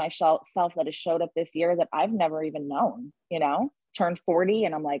version of myself that has showed up this year that I've never even known, turned 40.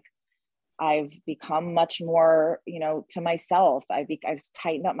 And I'm like, I've become much more, to myself. I've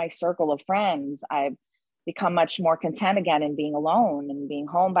tightened up my circle of friends. I've become much more content again in being alone and being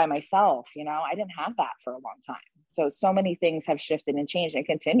home by myself. I didn't have that for a long time. So many things have shifted and changed and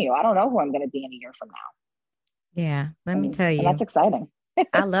continue. I don't know who I'm going to be in a year from now. Yeah. Let me tell you. And that's exciting.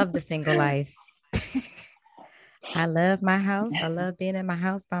 I love the single life. I love my house. I love being in my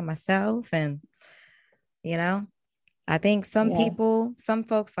house by myself. And, I think some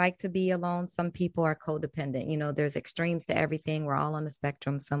folks like to be alone. Some people are codependent. There's extremes to everything. We're all on the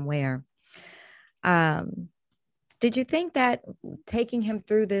spectrum somewhere. Did you think that taking him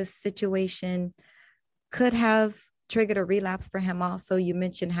through this situation could have triggered a relapse for him also? You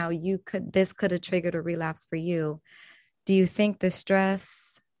mentioned how this could have triggered a relapse for you. Do you think the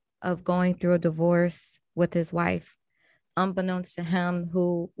stress of going through a divorce with his wife, unbeknownst to him,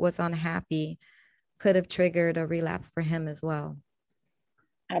 who was unhappy, could have triggered a relapse for him as well?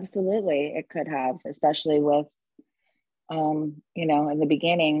 Absolutely. It could have, especially with, in the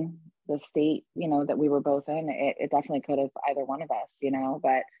beginning, the state, that we were both in, it definitely could have either one of us,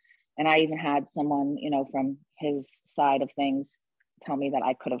 and I even had someone, from his side of things tell me that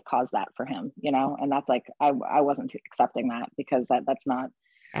I could have caused that for him, and that's like, I wasn't accepting that, because that's not,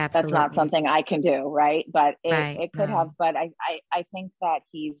 Absolutely. That's not something I can do. Right. But it could have, but I think that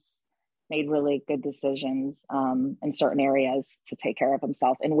he's made really good decisions in certain areas to take care of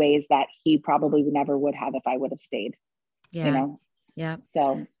himself in ways that he probably never would have if I would have stayed. Yeah. Yeah.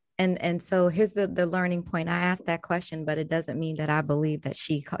 So, and so here's the learning point. I asked that question, but it doesn't mean that I believe that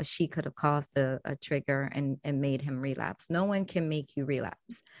she could have caused a trigger and made him relapse. No one can make you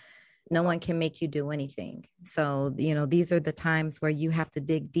relapse. No one can make you do anything. So, these are the times where you have to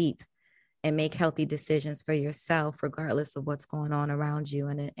dig deep and make healthy decisions for yourself, regardless of what's going on around you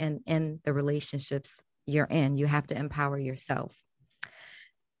and the relationships you're in. You have to empower yourself.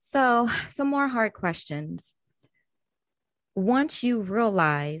 So, some more hard questions. Once you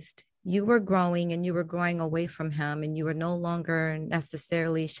realized you were growing and you were growing away from him and you were no longer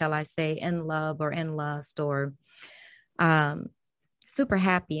necessarily, shall I say, in love or in lust or super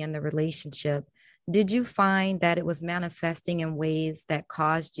happy in the relationship, did you find that it was manifesting in ways that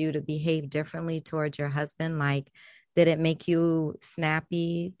caused you to behave differently towards your husband? Like, did it make you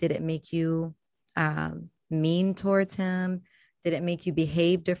snappy? Did it make you mean towards him? Did it make you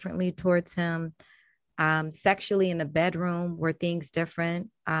behave differently towards him? Sexually in the bedroom, were things different?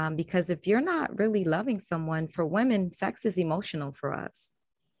 Because if you're not really loving someone, for women, sex is emotional for us.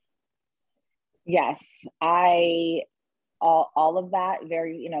 Yes, all of that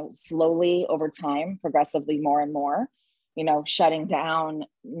very, slowly over time, progressively more and more, shutting down,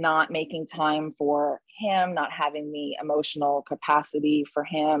 not making time for him, not having the emotional capacity for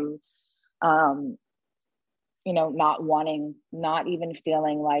him, not even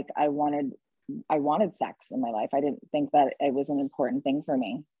feeling like I wanted sex in my life. I didn't think that it was an important thing for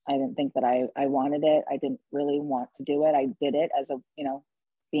me. I didn't think that I wanted it. I didn't really want to do it. I did it as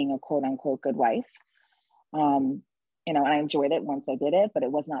being a quote unquote good wife. And I enjoyed it once I did it, but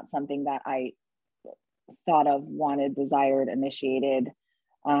it was not something that I thought of, wanted, desired, initiated.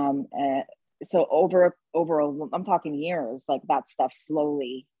 So over, I'm talking years, like that stuff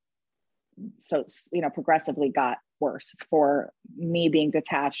slowly, progressively got worse for me being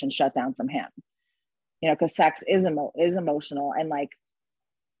detached and shut down from him, because sex is emotional. And like,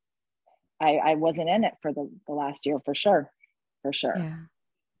 I wasn't in it for the last year, for sure. Yeah.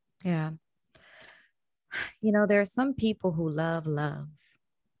 Yeah. There are some people who love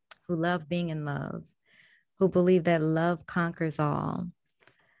being in love, who believe that love conquers all.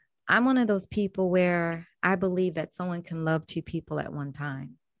 I'm one of those people where I believe that someone can love two people at one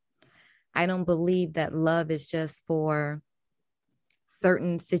time. I don't believe that love is just for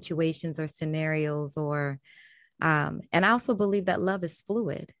certain situations or scenarios and I also believe that love is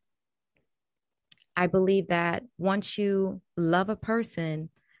fluid. I believe that once you love a person,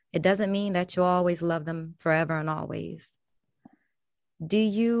 it doesn't mean that you'll always love them forever and always. Do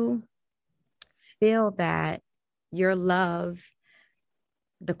you feel that your love,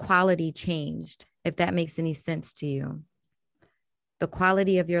 the quality changed, if that makes any sense to you? The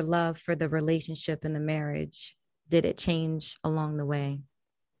quality of your love for the relationship and the marriage, did it change along the way?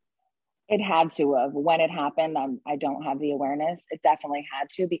 It had to have. When it happened, I don't have the awareness. It definitely had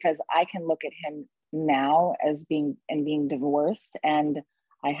to, because I can look at him now as being divorced, and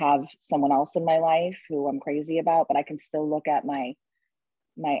I have someone else in my life who I'm crazy about, but I can still look at my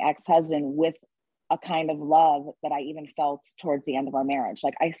ex-husband with a kind of love that I even felt towards the end of our marriage.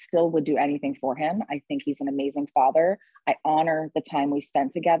 Like, I still would do anything for him. I think he's an amazing father. I honor the time we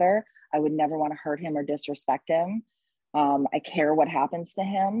spent together. I would never want to hurt him or disrespect him. I care what happens to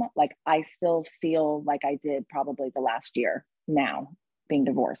him. Like, I still feel like I did probably the last year now, being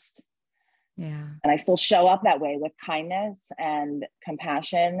divorced. Yeah. And I still show up that way with kindness and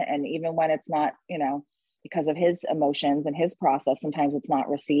compassion. And even when it's not, because of his emotions and his process, sometimes it's not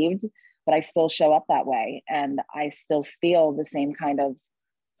received, but I still show up that way. And I still feel the same kind of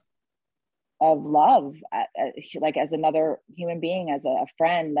love, like as another human being, as a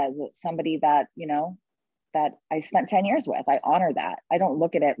friend, as somebody that, that I spent 10 years with. I honor that. I don't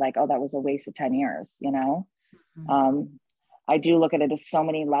look at it like, oh, that was a waste of 10 years, Mm-hmm. I do look at it as so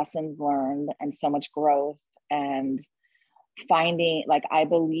many lessons learned and so much growth, and finding, like, I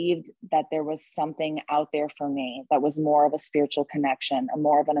believed that there was something out there for me that was more of a spiritual connection, a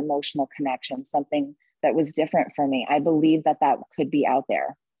more of an emotional connection, something that was different for me. I believed that could be out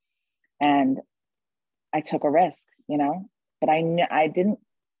there. And I took a risk, but I didn't,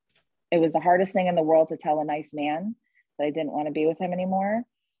 it was the hardest thing in the world to tell a nice man that I didn't want to be with him anymore.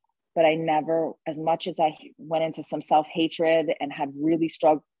 But I never, as much as I went into some self-hatred and had really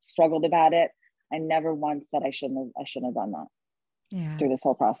struggled about it, I never once said I shouldn't have done that. Yeah. Through this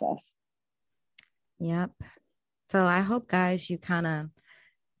whole process. Yep. So I hope, guys, you kind of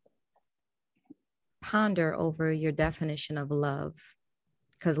ponder over your definition of love,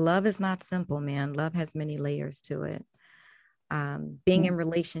 because love is not simple, man. Love has many layers to it. Being in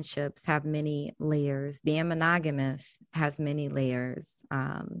relationships have many layers. Being monogamous has many layers.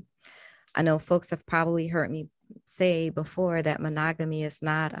 I know folks have probably heard me say before that monogamy is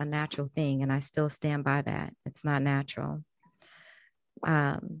not a natural thing, and I still stand by that. It's not natural.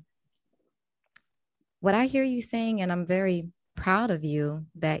 What I hear you saying, and I'm very proud of you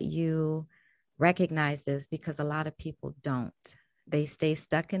that you recognize this, because a lot of people don't. They stay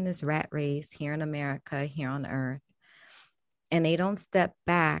stuck in this rat race here in America, here on earth, and they don't step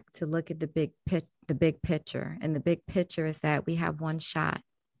back to look at the big picture. And the big picture is that we have one shot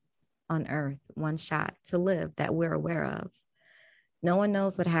on earth, one shot to live that we're aware of. No one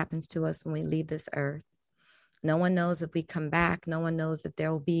knows what happens to us when we leave this earth. No one knows if we come back. No one knows if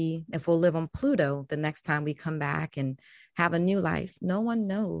we'll live on Pluto the next time we come back and have a new life. No one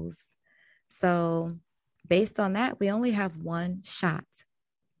knows. So based on that, we only have one shot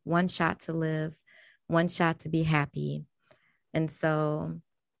to live, one shot to be happy. And so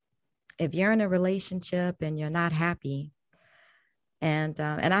if you're in a relationship and you're not happy, and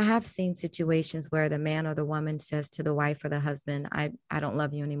I have seen situations where the man or the woman says to the wife or the husband, I don't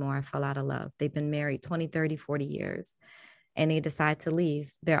love you anymore. I fell out of love. They've been married 20, 30, 40 years, and they decide to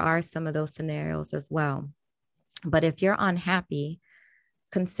leave. There are some of those scenarios as well. But if you're unhappy,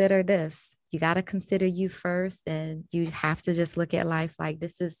 consider this. You got to consider you first, and you have to just look at life like,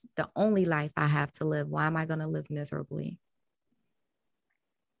 this is the only life I have to live. Why am I going to live miserably?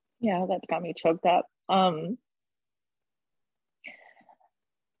 Yeah, that got me choked up.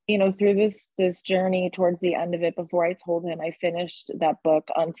 Through this journey towards the end of it, before I told him, I finished that book,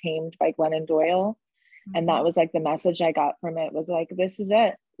 Untamed by Glennon Doyle. Mm-hmm. And that was like the message I got from it was like, this is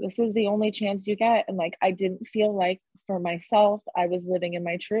it. This is the only chance you get. And like, I didn't feel like for myself, I was living in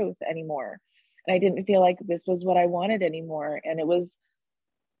my truth anymore. And I didn't feel like this was what I wanted anymore. And it was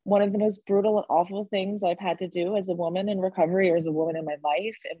one of the most brutal and awful things I've had to do as a woman in recovery, or as a woman in my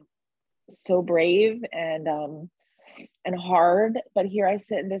life. And so brave and hard, but here I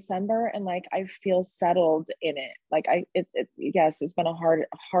sit in December and like I feel settled in it. Like yes, it's been a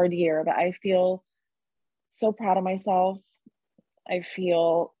hard year, but I feel so proud of myself. I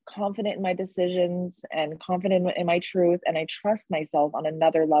feel confident in my decisions and confident in my truth, and I trust myself on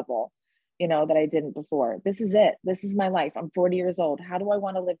another level, that I didn't before. This is it. This is my life. I'm 40 years old. How do I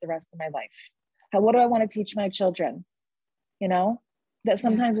want to live the rest of my life? What do I want to teach my children? That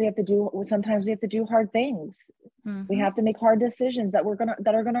sometimes we have to do hard things. Mm-hmm. We have to make hard decisions that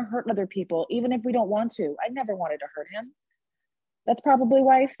are going to hurt other people, even if we don't want to. I never wanted to hurt him. That's probably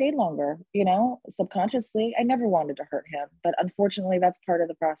why I stayed longer, subconsciously. I never wanted to hurt him. But unfortunately, that's part of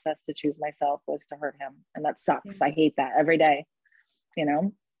the process to choose myself, was to hurt him. And that sucks. Yeah. I hate that every day,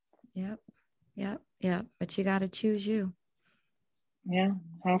 Yep. But you got to choose you. Yeah,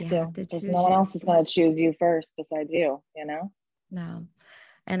 have to. Because no one else is going to choose you first besides you, No.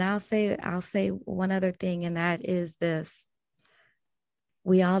 And I'll say one other thing, and that is this.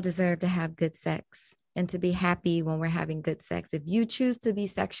 We all deserve to have good sex and to be happy when we're having good sex. If you choose to be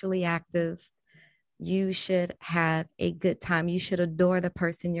sexually active, you should have a good time. You should adore the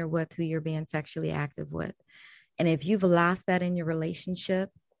person you're with, who you're being sexually active with. And if you've lost that in your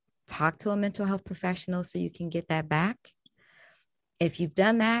relationship, talk to a mental health professional so you can get that back. If you've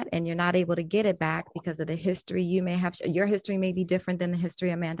done that and you're not able to get it back because of the history you may have, your history may be different than the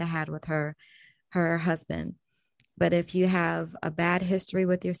history Amanda had with her husband. But if you have a bad history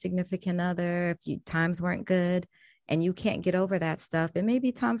with your significant other, if times weren't good and you can't get over that stuff, it may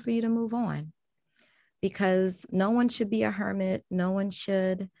be time for you to move on, because no one should be a hermit. No one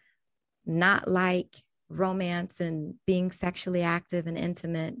should not like romance and being sexually active and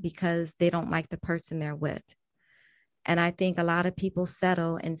intimate because they don't like the person they're with. And I think a lot of people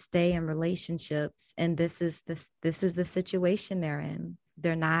settle and stay in relationships, and this is the situation they're in.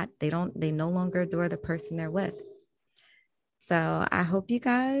 They no longer adore the person they're with. So I hope you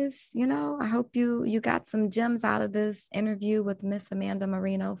guys, I hope you got some gems out of this interview with Miss Amanda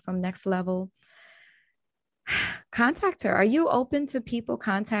Marino from Next Level. Contact her. Are you open to people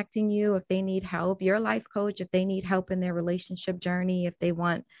contacting you if they need help? Your life coach, if they need help in their relationship journey, if they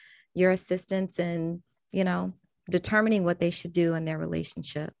want your assistance in, determining what they should do in their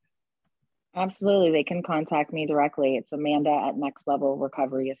relationship? Absolutely. They can contact me directly. It's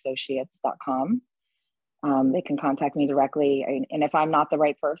Amanda@nextlevelrecoveryassociates.com. They can contact me directly. And if I'm not the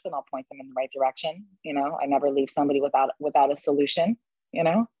right person, I'll point them in the right direction. I never leave somebody without a solution,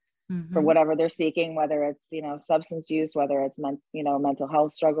 for whatever they're seeking, whether it's, substance use, whether it's, mental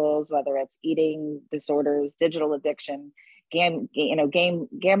health struggles, whether it's eating disorders, digital addiction, gambling,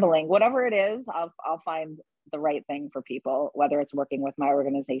 whatever it is, I'll find the right thing for people, whether it's working with my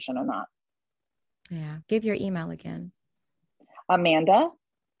organization or not. Yeah. Give your email again.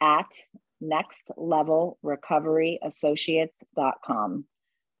 Amanda@nextlevelrecoveryassociates.com.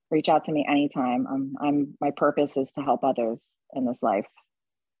 Reach out to me anytime. My purpose is to help others in this life.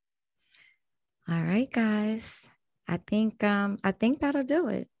 All right, guys. I think that'll do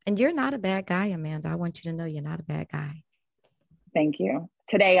it. And you're not a bad guy, Amanda. I want you to know you're not a bad guy. Thank you.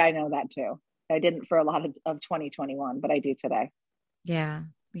 Today, I know that too. I didn't for a lot of 2021, but I do today. Yeah.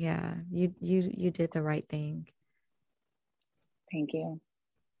 You did the right thing. Thank you.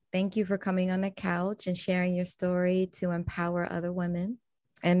 Thank you for coming on the couch and sharing your story to empower other women,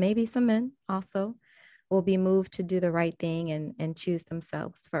 and maybe some men also will be moved to do the right thing and choose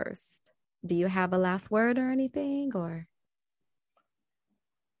themselves first. Do you have a last word or anything, or?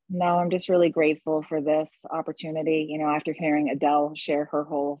 No, I'm just really grateful for this opportunity. After hearing Adele share her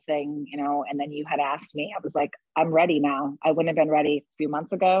whole thing, and then you had asked me, I was like, I'm ready now. I wouldn't have been ready a few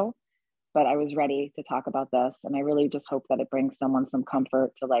months ago, but I was ready to talk about this. And I really just hope that it brings someone some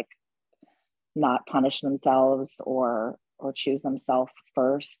comfort to not punish themselves or choose themselves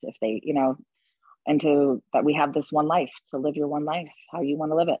first if they, and that we have this one life to live your one life, how you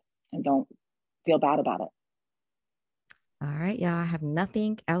want to live it, and don't feel bad about it. All right, y'all, I have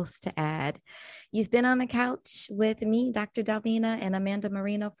nothing else to add. You've been on the couch with me, Dr. Delvina, and Amanda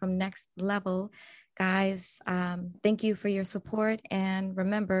Marino from Next Level. Guys, thank you for your support. And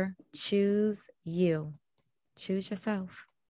remember, choose you. Choose yourself.